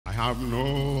have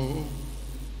no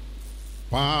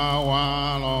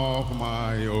power of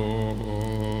my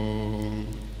own.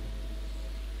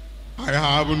 I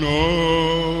have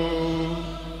no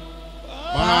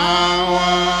power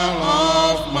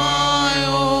of my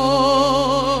own.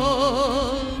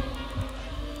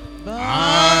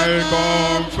 I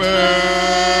confess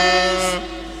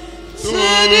to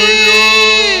you,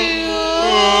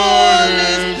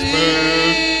 Holy Spirit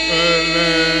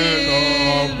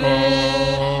of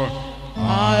God,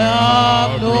 I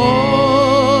have no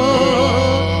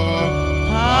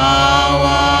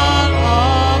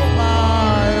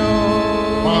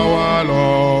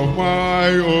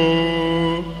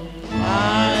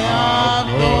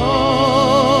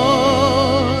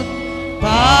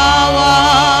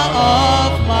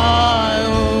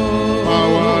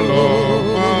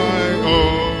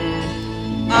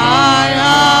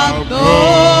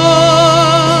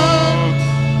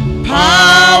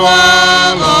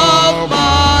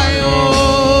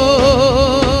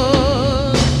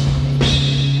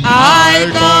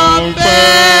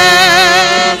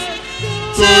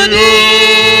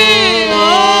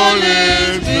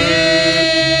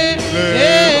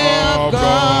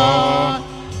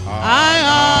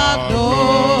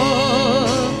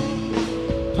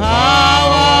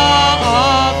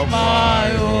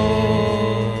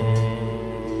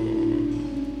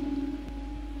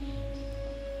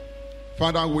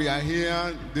Father, we are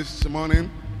here this morning,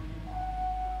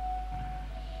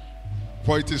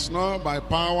 for it is not by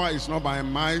power, it's not by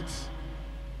might,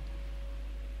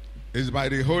 it's by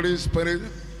the Holy Spirit.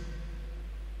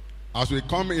 As we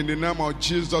come in the name of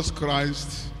Jesus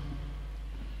Christ,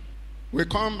 we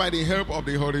come by the help of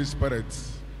the Holy Spirit.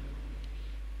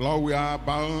 Lord, we are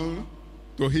bound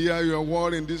to hear your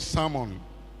word in this sermon.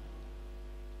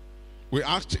 We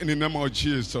ask in the name of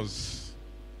Jesus,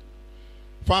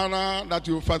 Father, that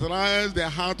you fertilize the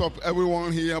heart of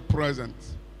everyone here present.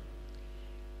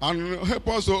 And help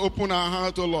us to open our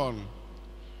heart, O Lord,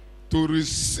 to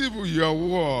receive your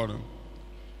word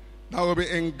that will be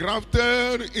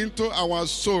engrafted into our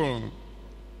soul.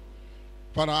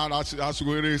 Father, as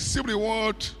we receive the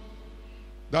word,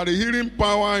 that the healing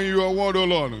power in your word, O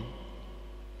Lord,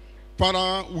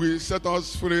 Father, we set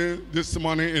us free this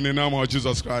morning in the name of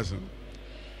Jesus Christ.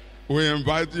 We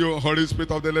invite you, Holy Spirit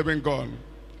of the living God,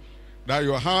 that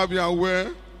you have your way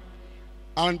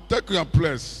and take your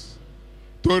place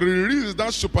to release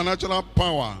that supernatural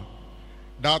power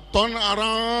that turn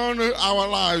around our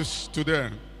lives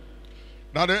today.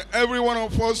 That every one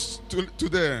of us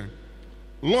today,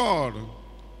 Lord,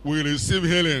 will receive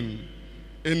healing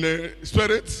in the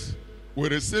spirit, we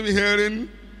receive healing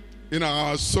in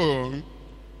our soul,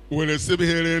 we receive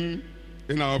healing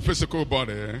in our physical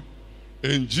body.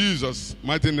 In Jesus'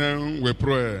 mighty name we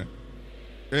pray.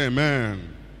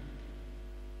 Amen.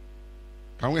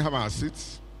 Can we have our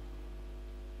seats?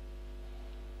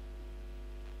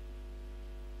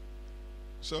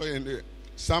 So in the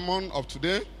sermon of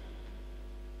today,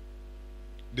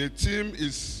 the theme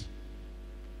is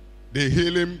the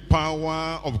healing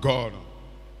power of God.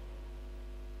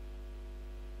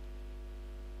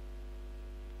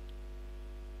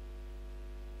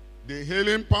 The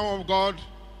healing power of God.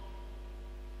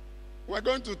 We're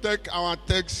going to take our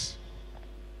text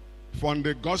from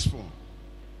the gospel.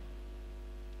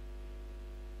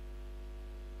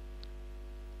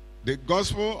 The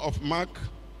gospel of Mark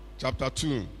chapter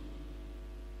 2.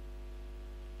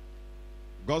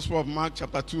 Gospel of Mark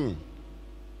chapter 2.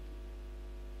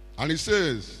 And it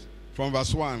says from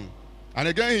verse 1, and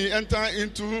again he entered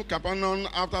into Capernaum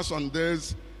after some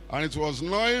days, and it was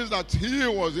noised that he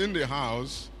was in the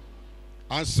house,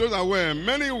 and straightway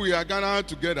many were gathered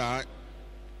together,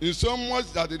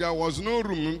 insomuch that there was no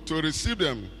room to receive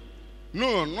them,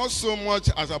 no, not so much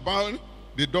as about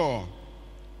the door.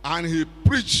 And he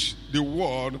preached the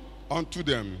word unto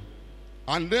them.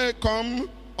 And they come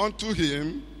unto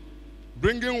him,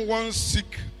 bringing one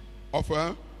sick of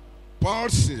a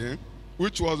palsy,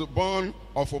 which was born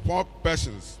of 4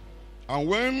 persons. And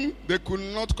when they could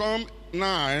not come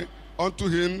nigh unto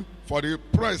him for the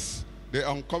press, they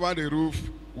uncovered the roof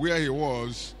where he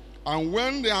was. And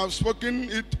when they have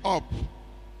broken it up,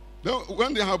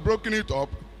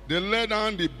 they laid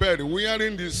down the bed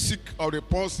wherein the sick of the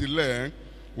palsy lay.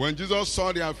 When Jesus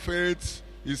saw their faith,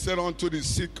 he said unto the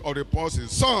sick of the palsy,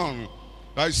 Son,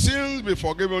 thy sins be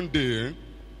forgiven thee.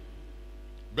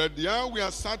 But there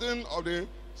were certain of the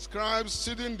scribes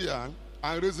sitting there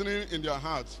and reasoning in their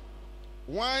hearts,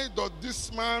 Why doth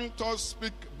this man thus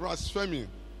speak blasphemy?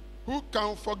 Who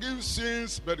can forgive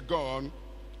sins but God?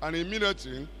 And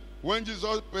immediately, when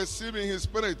Jesus perceived in his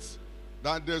spirit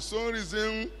that they so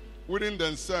reasoned within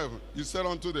themselves, he said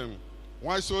unto them,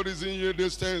 why so reason ye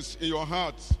these things in your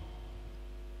hearts?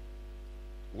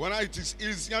 Whether it is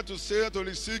easier to say to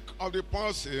the sick of the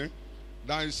palsy,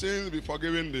 thy sins be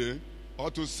forgiven thee, or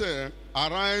to say,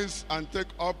 arise and take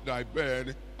up thy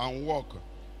bed and walk.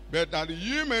 But that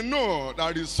ye may know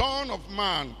that the Son of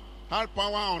Man had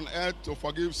power on earth to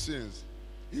forgive sins.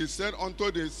 He said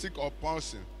unto the sick of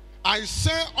palsy, I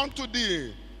say unto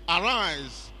thee,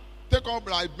 arise, take up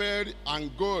thy bed,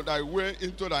 and go thy way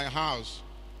into thy house.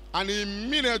 And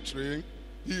immediately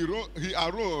he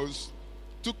arose,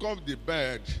 took up the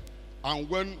bed, and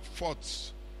went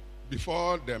forth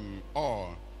before them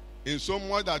all,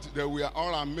 insomuch that they were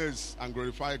all amazed and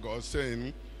glorified God,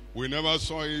 saying, we never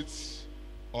saw it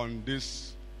on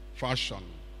this fashion.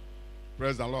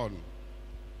 Praise the Lord.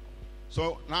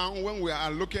 So now when we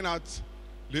are looking at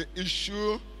the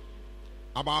issue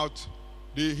about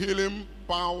the healing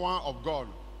power of God,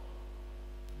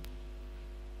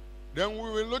 then we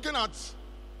will be looking at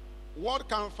what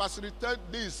can facilitate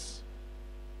this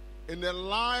in the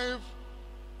life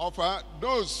of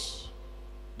those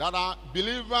that are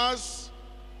believers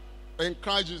in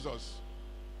Christ Jesus.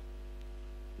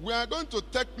 We are going to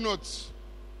take note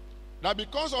that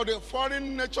because of the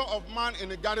fallen nature of man in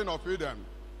the Garden of Eden,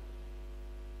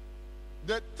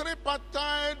 the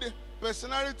tripartite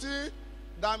personality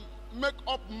that make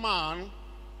up man,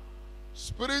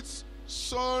 spirit,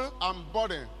 soul, and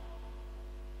body,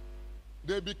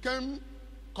 they became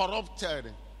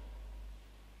corrupted.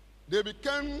 They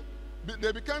became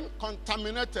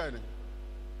contaminated.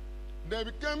 They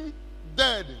became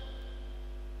dead.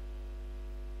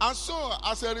 And so,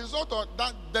 as a result of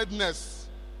that deadness,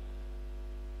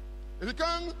 it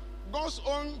became God's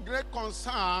own great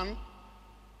concern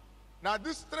that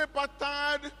this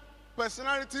tripartite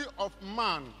personality of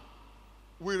man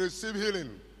will receive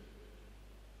healing.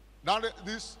 That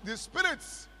the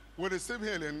spirits will receive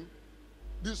healing,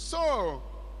 the soul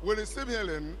will receive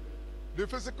healing, the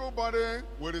physical body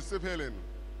will receive healing.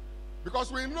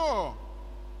 Because we know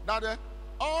that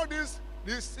all this,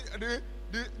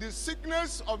 the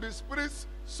sickness of the spirit,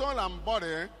 soul, and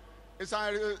body is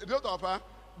a result of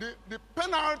the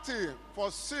penalty for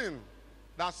sin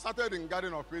that started in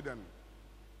Garden of Eden.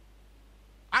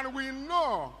 And we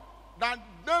know that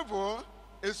devil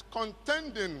is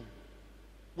contending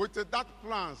with that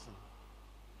plan,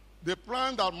 the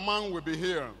plan that man will be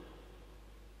here.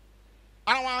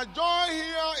 And our joy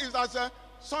here is that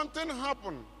something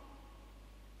happened,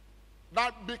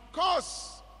 that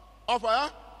because of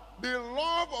the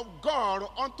love of God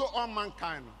unto all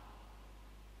mankind,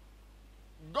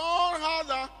 God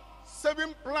has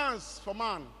 7 plans for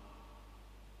man.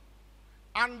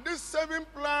 And these 7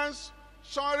 plans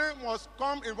surely must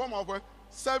come in form of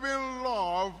 7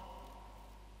 love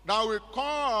that will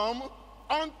come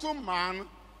unto man,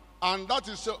 and that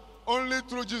is only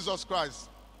through Jesus Christ.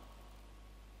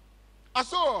 And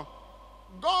so,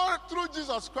 God through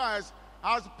Jesus Christ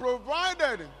has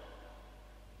provided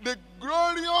the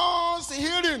glorious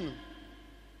healing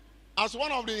as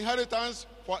one of the inheritance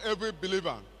for every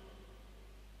believer.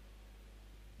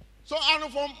 So,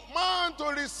 and for man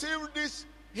to receive this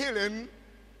healing,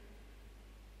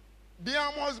 there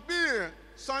must be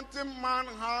something man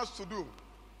has to do.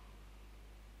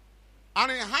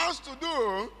 And it has to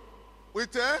do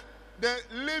with the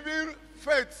living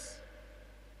faith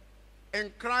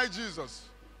in Christ Jesus.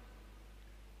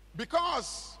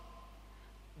 Because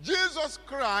Jesus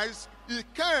Christ, he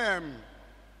came.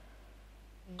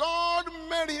 God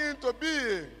made him to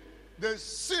be the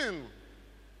sin.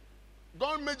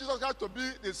 God made Jesus Christ to be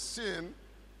the sin.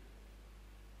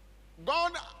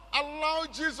 God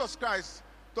allowed Jesus Christ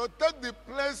to take the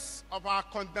place of our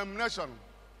condemnation,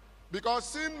 because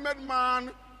sin made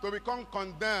man to become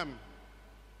condemned.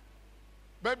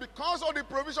 But because of the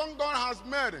provision God has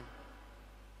made,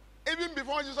 even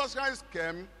before Jesus Christ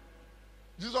came,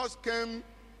 Jesus came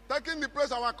taking the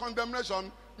place of our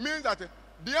condemnation, means that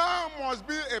there must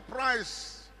be a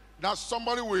price that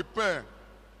somebody will pay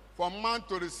for man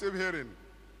to receive healing.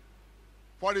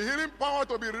 For the healing power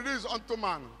to be released unto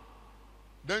man,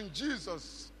 then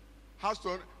Jesus has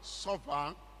to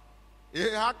suffer.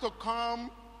 He had to come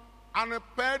and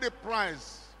pay the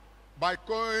price by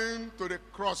going to the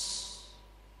cross.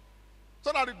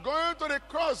 So that going to the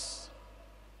cross,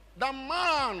 the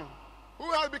man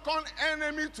who has become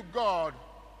enemy to God,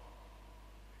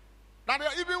 that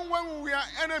even when we are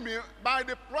enemy by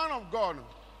the plan of God,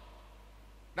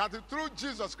 that through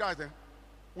Jesus Christ,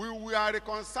 we are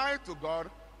reconciled to God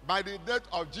by the death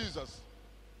of Jesus.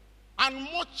 And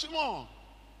much more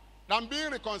than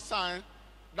being reconciled,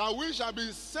 that we shall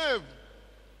be saved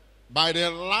By the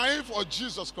life of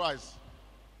Jesus Christ.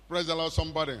 Praise the Lord,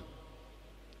 somebody.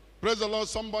 Praise the Lord,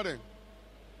 somebody.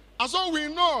 And so we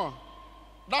know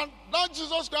that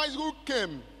Jesus Christ who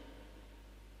came,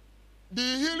 the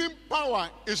healing power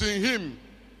is in him.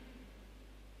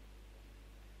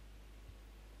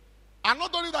 And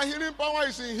not only the healing power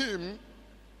is in him,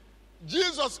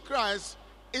 Jesus Christ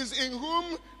is in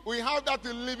whom we have that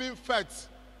living faith.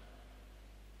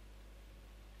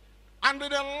 And the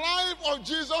life of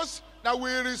Jesus that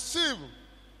we receive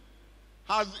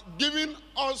has given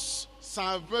us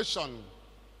salvation,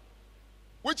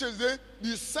 which is the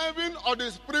saving of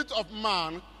the spirit of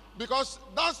man, because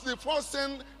that's the first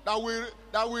thing that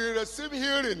we receive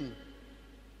healing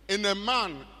in a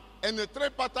man, and the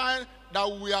tripartite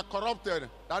that we are corrupted,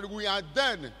 that we are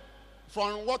dead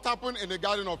from what happened in the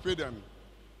Garden of Eden.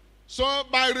 So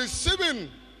by receiving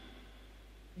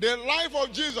the life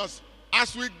of Jesus,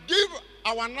 as we give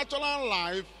our natural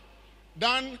life,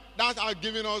 then that has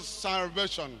given us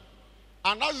salvation.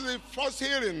 And that's the first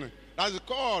healing that is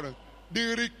called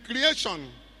the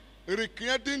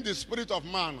recreating the spirit of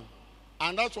man.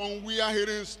 And that's when we are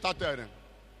hearing started.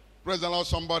 Praise the Lord,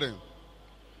 somebody.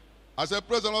 I said,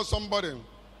 praise the Lord, somebody.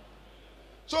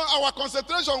 So our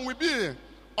concentration will be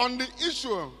on the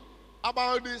issue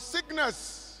about the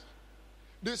sickness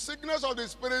of the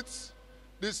spirit,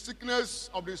 the sickness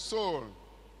of the soul,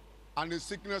 and the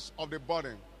sickness of the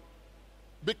body.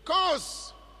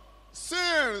 Because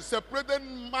sin separated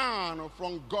man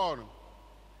from God,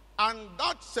 and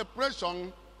that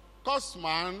separation caused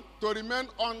man to remain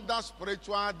under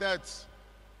spiritual death.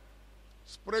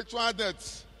 Spiritual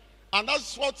death. And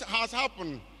that's what has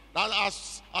happened. That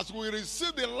as we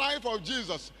receive the life of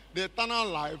Jesus, the eternal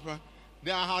life,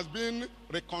 there has been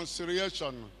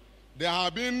reconciliation. There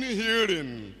have been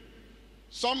healing.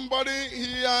 Somebody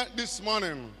here this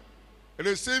morning,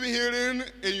 receive healing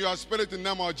in your spirit in the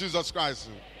name of Jesus Christ.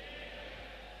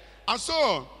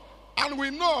 And we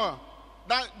know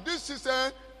that this is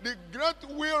the great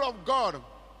will of God,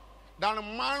 that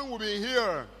man will be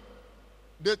here.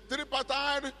 The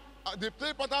tripartite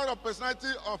of personality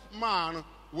of man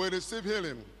will receive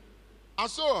healing. And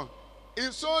so,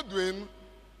 in so doing,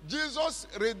 Jesus'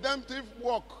 redemptive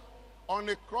work on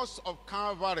the cross of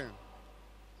Calvary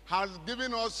has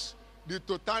given us the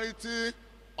totality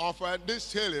of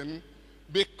this healing,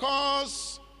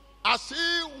 because as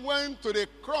he went to the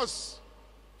cross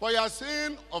for your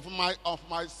sin of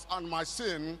my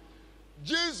sin,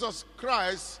 Jesus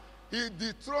Christ, he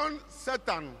dethroned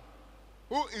Satan,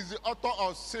 who is the author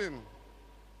of sin.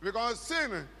 Because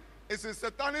sin is a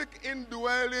satanic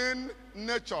indwelling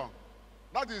nature.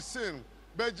 That is sin.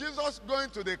 But Jesus going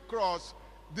to the cross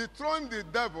dethroned the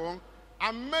devil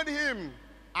and made him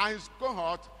and his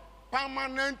cohort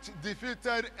permanent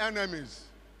defeated enemies.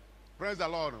 Praise the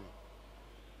Lord.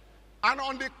 And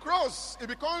on the cross, it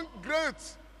became great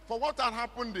for what had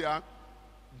happened there.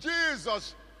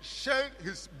 Jesus shed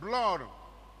his blood.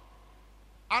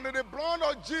 And the blood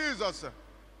of Jesus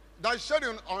that shed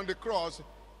on the cross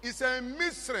is a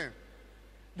mystery.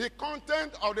 The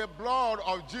content of the blood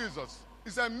of Jesus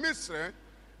is a mystery,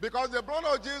 because the blood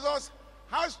of Jesus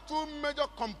has two major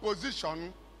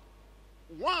compositions.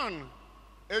 One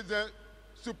is the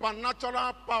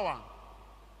supernatural power.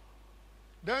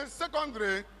 Then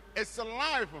secondary is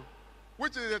life,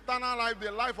 which is eternal life,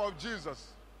 the life of Jesus.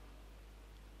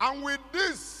 And with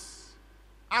this,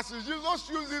 as Jesus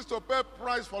uses to pay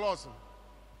price for us,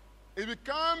 it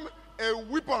became a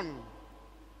weapon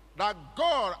that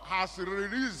God has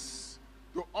released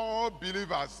to all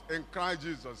believers in Christ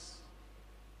Jesus.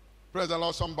 Praise the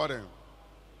Lord, somebody.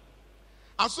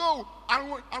 And so,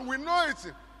 and we know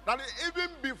it, that even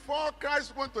before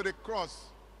Christ went to the cross,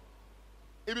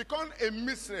 it became a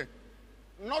mystery,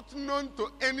 not known to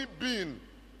any being.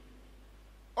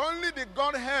 Only the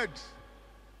Godhead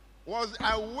was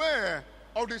aware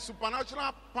of the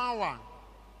supernatural power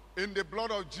in the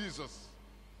blood of Jesus.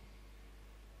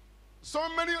 So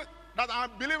many that are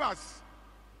believers,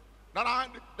 that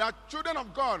are children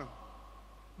of God,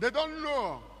 they don't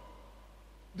know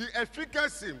the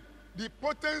efficacy, the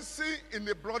potency in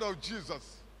the blood of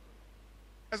Jesus.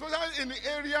 Especially in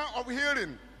the area of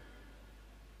healing.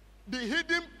 The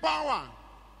hidden power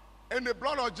in the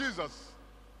blood of Jesus.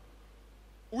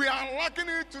 We are lacking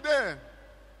it today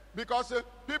because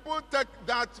people take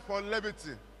that for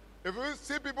levity. If you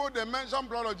see people, they mention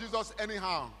blood of Jesus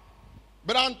anyhow.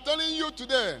 But I'm telling you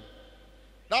today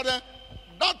that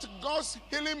that God's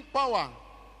healing power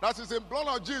that is in blood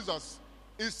of Jesus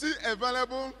is still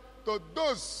available to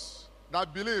those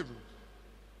that believe.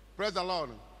 Praise the Lord.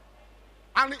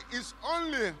 And it's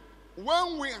only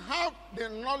when we have the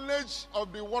knowledge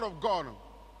of the Word of God,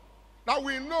 that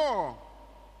we know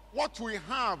what we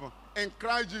have in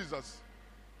Christ Jesus,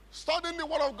 studying the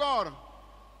Word of God,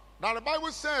 that the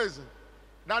Bible says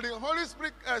that the Holy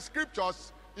Spirit,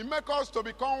 Scriptures, it makes us to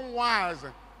become wise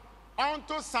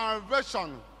unto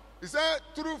salvation. He said,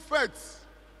 through faith,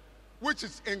 which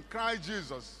is in Christ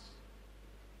Jesus.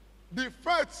 The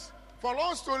faith for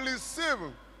us to receive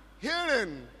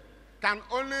healing can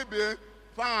only be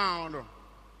found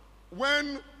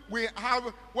when we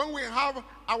have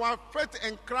our faith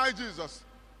in Christ Jesus,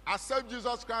 accept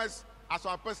Jesus Christ as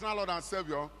our personal Lord and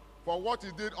Savior for what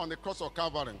he did on the cross of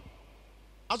Calvary.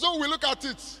 And so we look at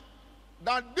it,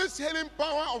 that this healing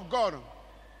power of God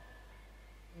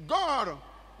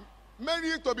made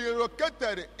it to be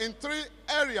located in 3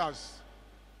 areas.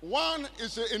 One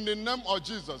is in the name of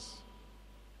Jesus.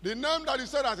 The name that he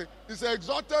said is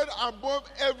exalted above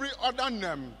every other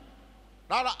name.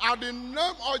 That at the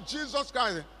name of Jesus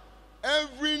Christ,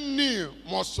 every knee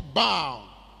must bow.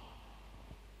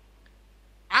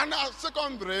 And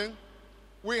secondly,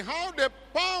 we have the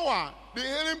power, the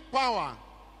healing power,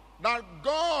 that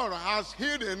God has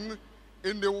hidden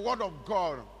in the Word of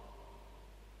God.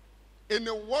 In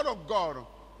the Word of God,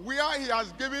 where he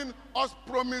has given us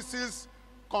promises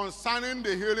concerning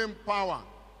the healing power.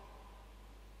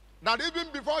 That even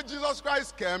before Jesus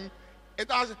Christ came, it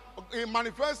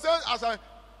manifested as a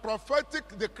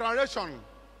prophetic declaration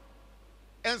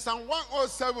in Psalm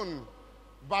 107,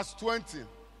 verse 20.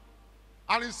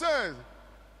 And it says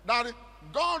that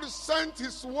God sent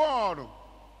his word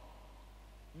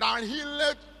that he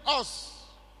led us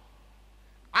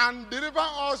and deliver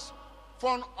us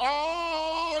from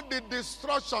all the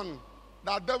destruction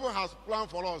that the devil has planned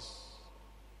for us.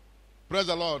 Praise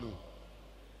the Lord.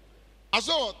 And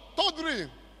so, thirdly,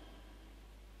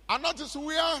 and that is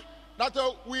where that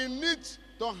we need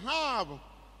to have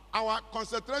our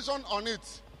concentration on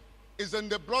it, is in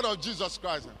the blood of Jesus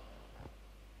Christ.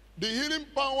 The healing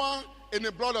power in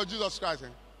the blood of Jesus Christ.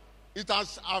 It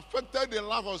has affected the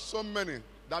life of so many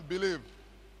that believe.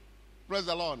 Praise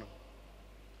the Lord.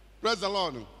 Praise the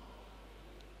Lord.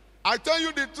 I tell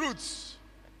you the truth.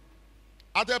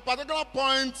 At a particular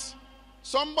point,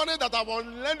 somebody that I've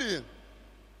already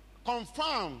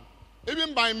confirmed,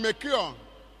 even by Mercure,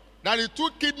 that the 2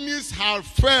 kidneys have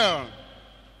failed,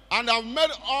 and I've made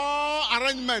all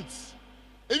arrangements,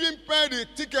 even paid the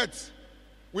ticket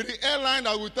with the airline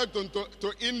that will take them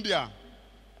to India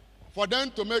for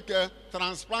them to make a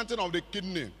transplanting of the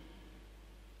kidney.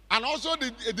 And also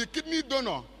the kidney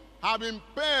donor have been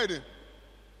paid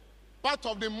part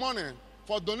of the money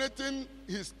for donating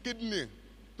his kidney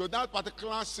to that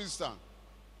particular sister.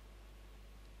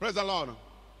 Praise the Lord.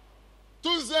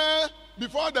 Tuesday,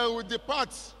 before they will depart,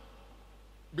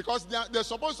 because they're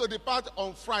supposed to depart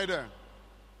on Friday,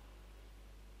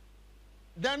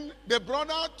 then the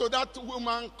brother to that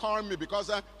woman called me because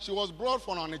she was brought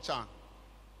from Onitsha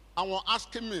and was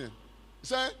asking me, he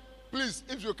said, please,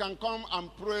 if you can come and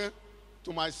pray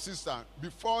to my sister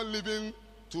before leaving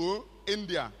to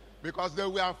India, because they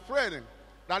were afraid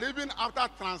that even after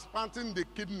transplanting the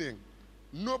kidney,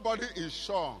 nobody is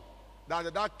sure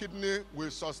that that kidney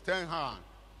will sustain her.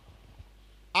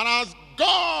 And as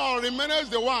God remains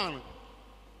the one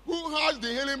who has the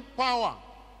healing power,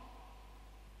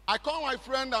 I called my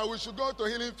friend that we should go to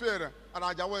Healing Fair at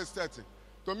Ajawa Estate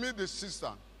to meet the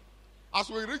sister. As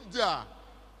we reach there,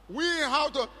 we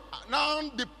have to now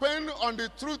depend on the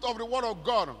truth of the Word of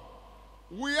God.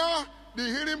 We are the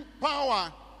healing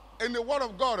power in the Word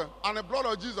of God and the blood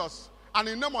of Jesus and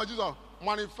in the name of Jesus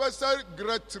manifested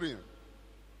greatly.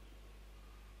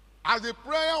 As the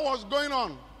prayer was going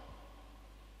on,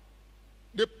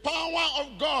 the power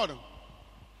of God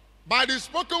by the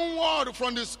spoken word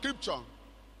from the scripture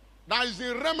that is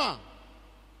in Rhema,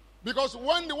 because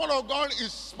when the word of God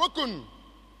is spoken,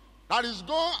 that is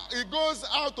it goes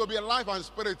out to be life and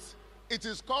spirit. It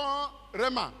is called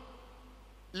Rhema.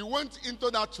 He went into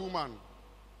that woman.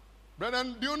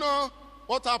 Brethren, do you know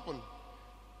what happened?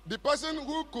 The person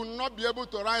who could not be able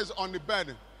to rise on the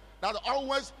bed, that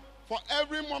always, for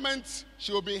every moment,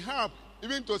 she will be helped,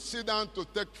 even to sit down to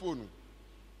take food.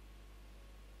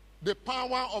 The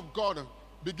power of God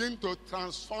begin to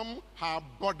transform her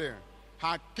body,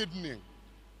 her kidney.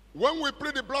 When we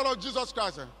plead the blood of Jesus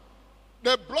Christ,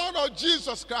 the blood of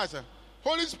Jesus Christ,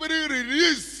 Holy Spirit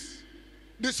release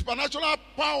the supernatural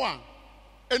power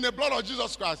in the blood of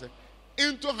Jesus Christ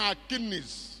into her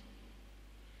kidneys.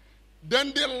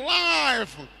 Then the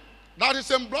life that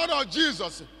is in blood of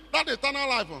Jesus, that eternal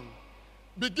life,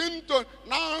 begin to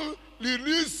now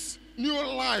release new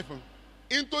life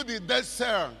into the dead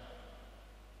cell,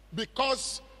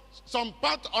 because some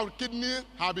part of kidney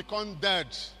have become dead.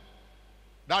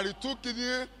 That the two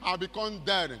kidneys have become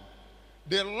dead.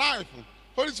 The life,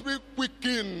 Holy Spirit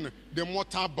quicken the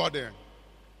mortal body.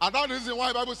 And that is the reason why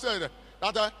the Bible said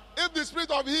that if the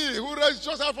spirit of he who raised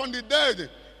Joseph from the dead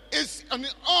is in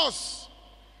us,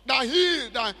 that he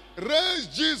that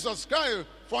raised Jesus Christ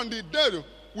from the dead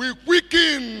will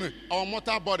quicken our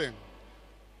mortal body.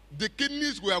 The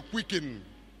kidneys were quickened.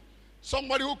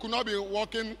 Somebody who could not be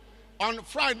walking on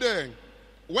Friday,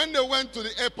 when they went to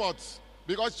the airport,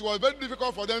 because it was very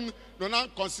difficult for them to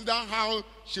not consider how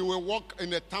she will walk in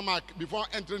the tarmac before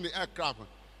entering the aircraft.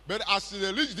 But as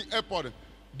they reached the airport,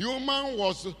 the woman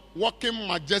was walking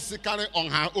majestically on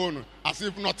her own, as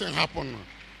if nothing happened.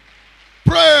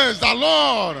 Praise the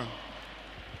Lord.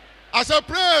 I said,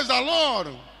 praise the Lord.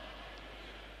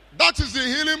 That is the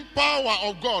healing power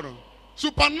of God.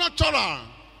 Supernatural.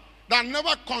 That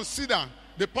never consider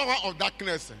the power of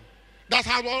darkness. That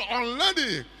has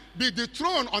already been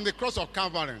dethroned on the cross of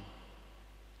Calvary.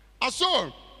 And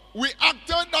so, we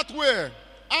acted that way,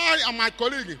 I and my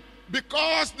colleague,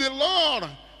 because the Lord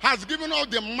has given us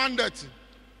the mandate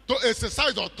to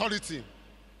exercise authority.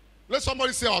 Let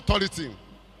somebody say authority.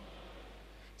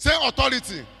 Say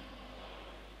authority.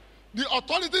 The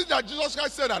authority that Jesus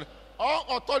Christ said that all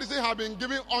authority have been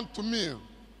given unto me.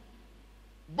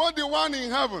 Both the one in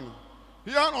heaven,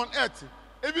 here on earth,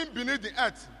 even beneath the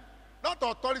earth. That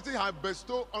authority has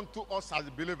bestowed unto us as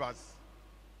believers.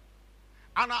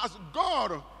 And as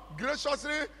God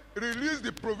graciously released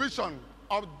the provision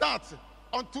of that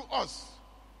unto us,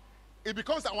 it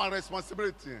becomes our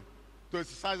responsibility to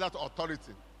exercise that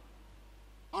authority.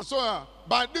 And so,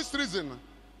 by this reason,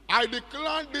 I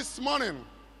declare this morning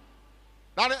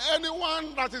that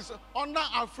anyone that is under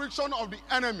affliction of the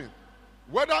enemy,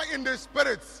 whether in the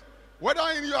spirit, whether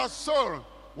in your soul,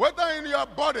 whether in your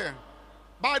body,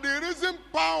 by the risen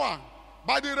power,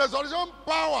 by the resurrection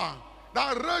power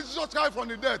that raised Jesus Christ from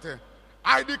the dead,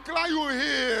 I declare you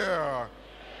here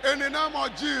in the name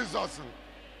of Jesus.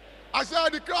 I say, I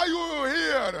declare you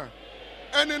here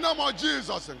in the name of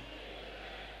Jesus.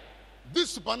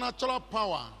 This supernatural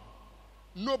power,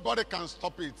 nobody can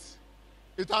stop it.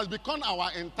 It has become our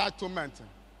entitlement.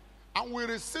 And we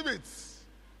receive it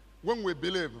when we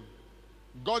believe.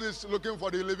 God is looking for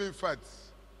the living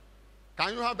faith.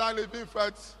 Can you have that living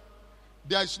faith?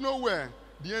 There is no way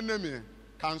the enemy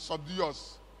can subdue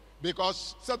us,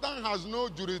 because Satan has no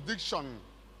jurisdiction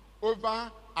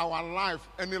over our life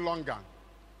any longer.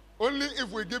 Only if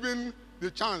we're given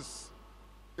the chance,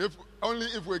 only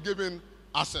if we're given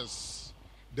access,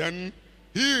 then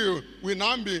he will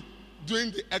now be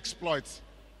doing the exploit.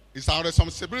 It's our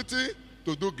responsibility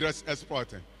to do great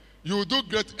exploit. You do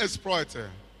great exploit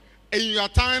in your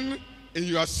time, in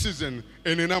your season,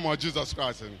 in the name of Jesus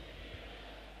Christ.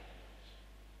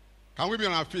 Can we be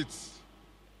on our feet?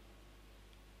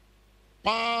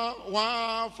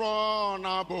 Power from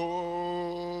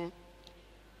above.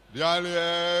 There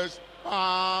is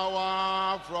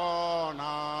power from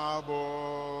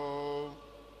above.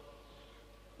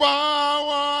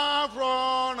 Power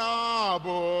from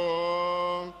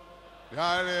above.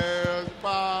 There is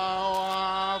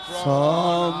power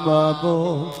from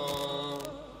above.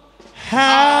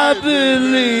 I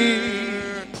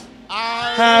believe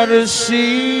I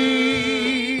receive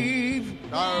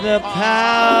the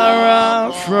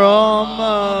power from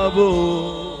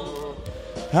above.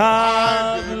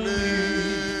 I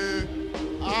believe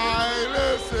I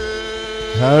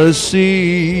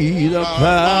receive the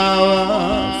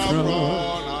power from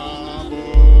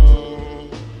above.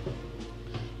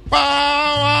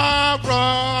 Power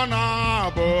from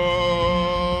above.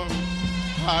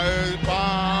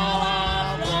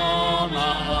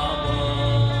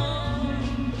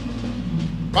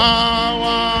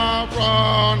 Power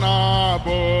from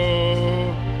above.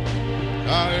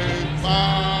 There is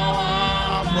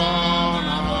power from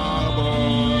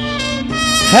above.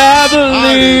 I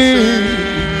believe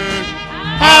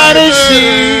I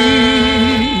receive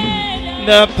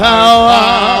the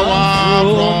power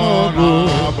from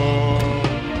above.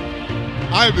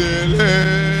 I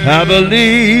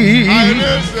believe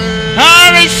I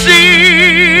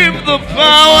receive the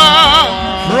power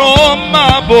from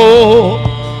above.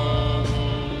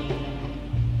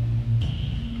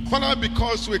 Father,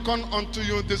 because we come unto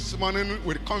you this morning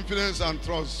with confidence and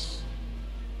trust,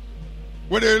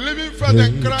 with a living faith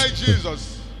in Christ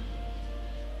Jesus,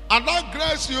 and that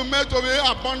grace you made to be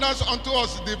abundance unto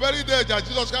us the very day that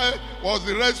Jesus Christ was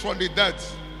raised from the dead.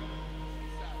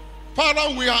 Father,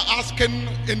 we are asking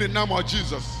in the name of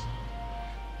Jesus,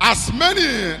 as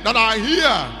many that are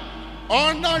here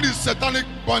under the satanic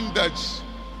bondage,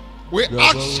 We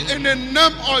ask in the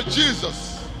name of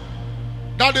Jesus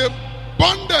that the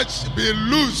bondage be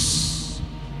loose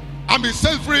and be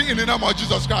set free in the name of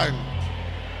Jesus Christ.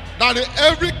 That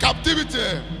every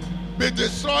captivity be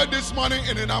destroyed this morning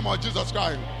in the name of Jesus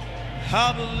Christ.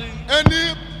 Hallelujah.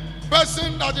 Any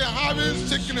person that is having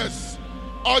sickness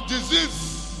or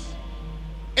disease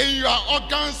in your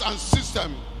organs and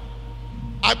system,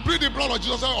 I plead the blood of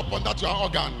Jesus upon that your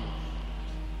organ.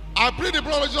 I plead the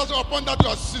blood of Jesus upon that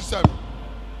your system.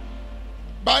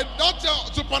 By that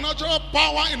supernatural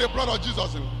power in the blood of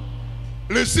Jesus,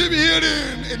 receive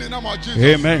healing in the name of Jesus.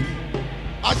 Amen.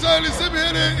 I say receive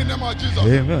healing in the name of Jesus.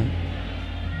 Amen.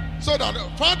 So that the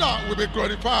Father will be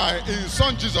glorified in His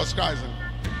Son Jesus Christ.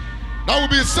 That will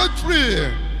be set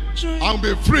free and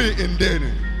be free indeed.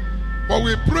 But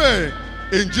we pray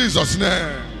in Jesus'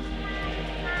 name.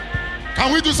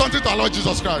 Can we do something to our Lord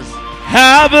Jesus Christ?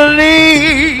 I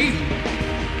believe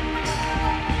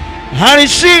I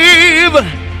receive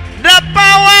the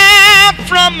power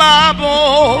from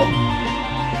above.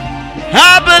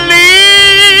 I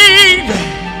believe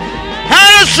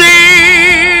I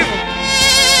receive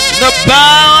the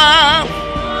power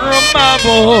from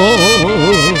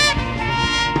above.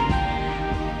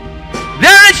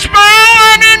 There is power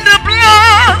in the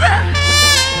blood.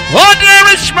 Oh, there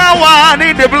is power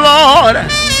in the blood.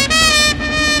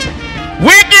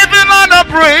 We give Him all the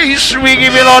praise. We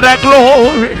give Him all the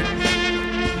glory.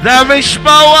 There is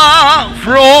power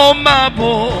from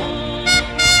above.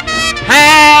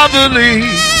 I believe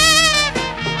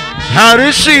I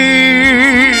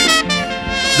receive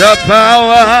the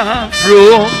power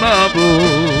from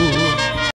above.